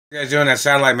You guys doing? That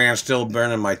satellite man's still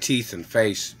burning my teeth and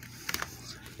face,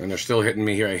 and they're still hitting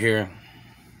me right here.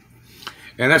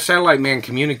 And that satellite man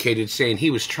communicated saying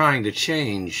he was trying to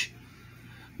change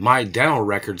my dental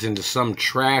records into some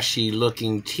trashy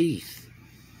looking teeth.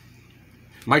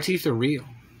 My teeth are real.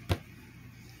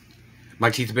 My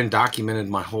teeth have been documented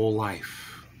my whole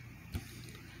life.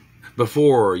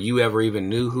 Before you ever even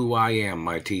knew who I am,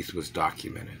 my teeth was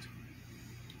documented.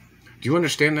 Do you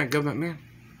understand that, government man?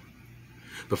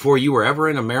 Before you were ever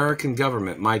in American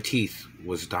government, my teeth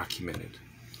was documented.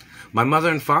 My mother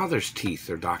and father's teeth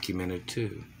are documented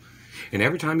too. And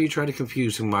every time you try to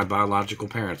confuse who my biological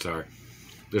parents are,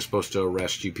 they're supposed to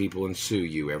arrest you people and sue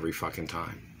you every fucking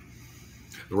time.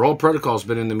 The Royal Protocol's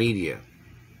been in the media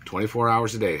 24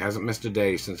 hours a day. It hasn't missed a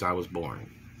day since I was born.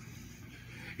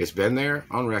 It's been there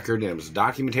on record, and it was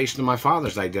documentation of my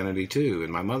father's identity too,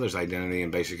 and my mother's identity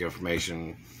and basic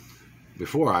information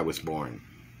before I was born.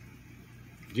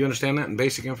 Do you understand that? And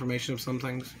basic information of some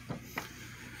things?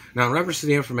 Now, in reference to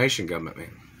the information, government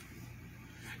man,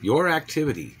 your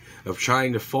activity of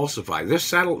trying to falsify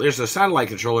there's a satellite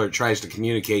controller that tries to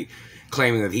communicate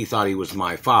claiming that he thought he was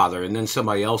my father, and then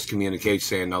somebody else communicates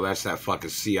saying, no, that's that fucking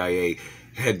CIA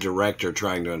head director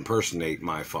trying to impersonate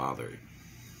my father.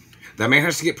 That man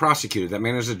has to get prosecuted. That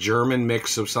man is a German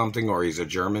mix of something, or he's a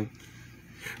German.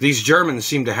 These Germans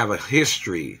seem to have a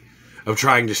history of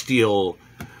trying to steal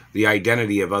the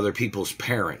identity of other people's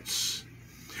parents.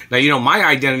 Now, you know, my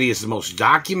identity is the most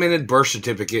documented birth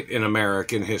certificate in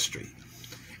American history,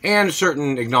 and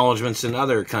certain acknowledgments in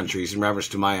other countries in reference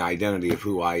to my identity of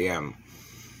who I am.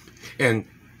 And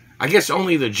I guess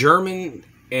only the German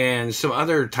and some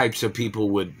other types of people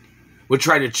would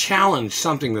try to challenge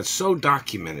something that's so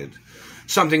documented,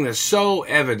 something that's so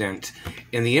evident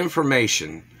in the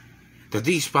information, that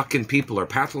these fucking people are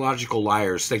pathological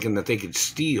liars thinking that they could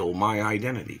steal my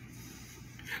identity.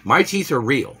 My teeth are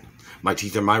real. My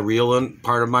teeth are my real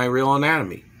part of my real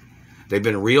anatomy. They've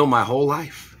been real my whole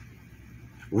life.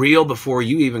 Real before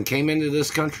you even came into this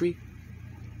country.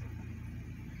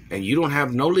 And you don't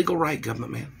have no legal right,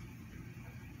 government man,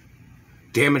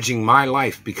 damaging my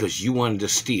life because you wanted to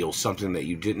steal something that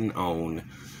you didn't own,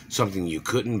 something you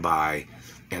couldn't buy,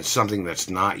 and something that's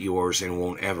not yours and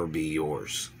won't ever be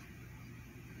yours.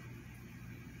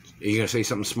 Are you going to say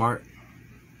something smart?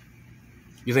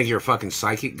 You think you're a fucking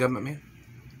psychic, government man?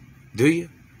 Do you?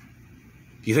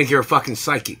 You think you're a fucking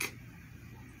psychic?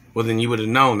 Well, then you would have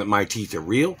known that my teeth are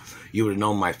real. You would have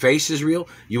known my face is real.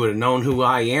 You would have known who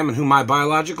I am and who my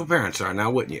biological parents are,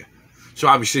 now wouldn't you? So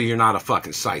obviously you're not a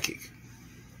fucking psychic.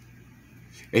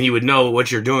 And you would know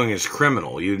what you're doing is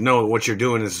criminal. You'd know what you're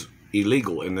doing is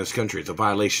illegal in this country. It's a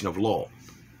violation of law.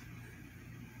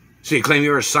 So you claim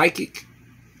you're a psychic,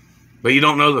 but you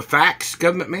don't know the facts,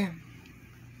 government man?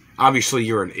 Obviously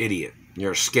you're an idiot.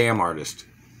 You're a scam artist.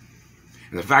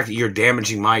 And the fact that you're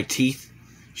damaging my teeth,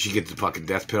 you should get the fucking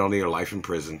death penalty or life in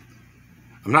prison.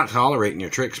 I'm not tolerating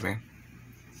your tricks, man.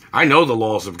 I know the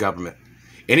laws of government.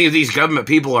 Any of these government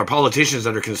people or politicians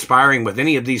that are conspiring with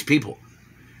any of these people,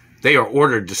 they are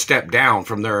ordered to step down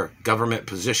from their government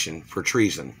position for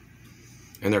treason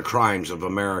and their crimes of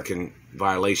American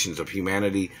violations of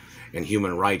humanity and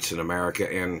human rights in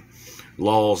America and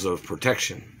laws of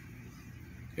protection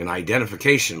and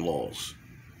identification laws.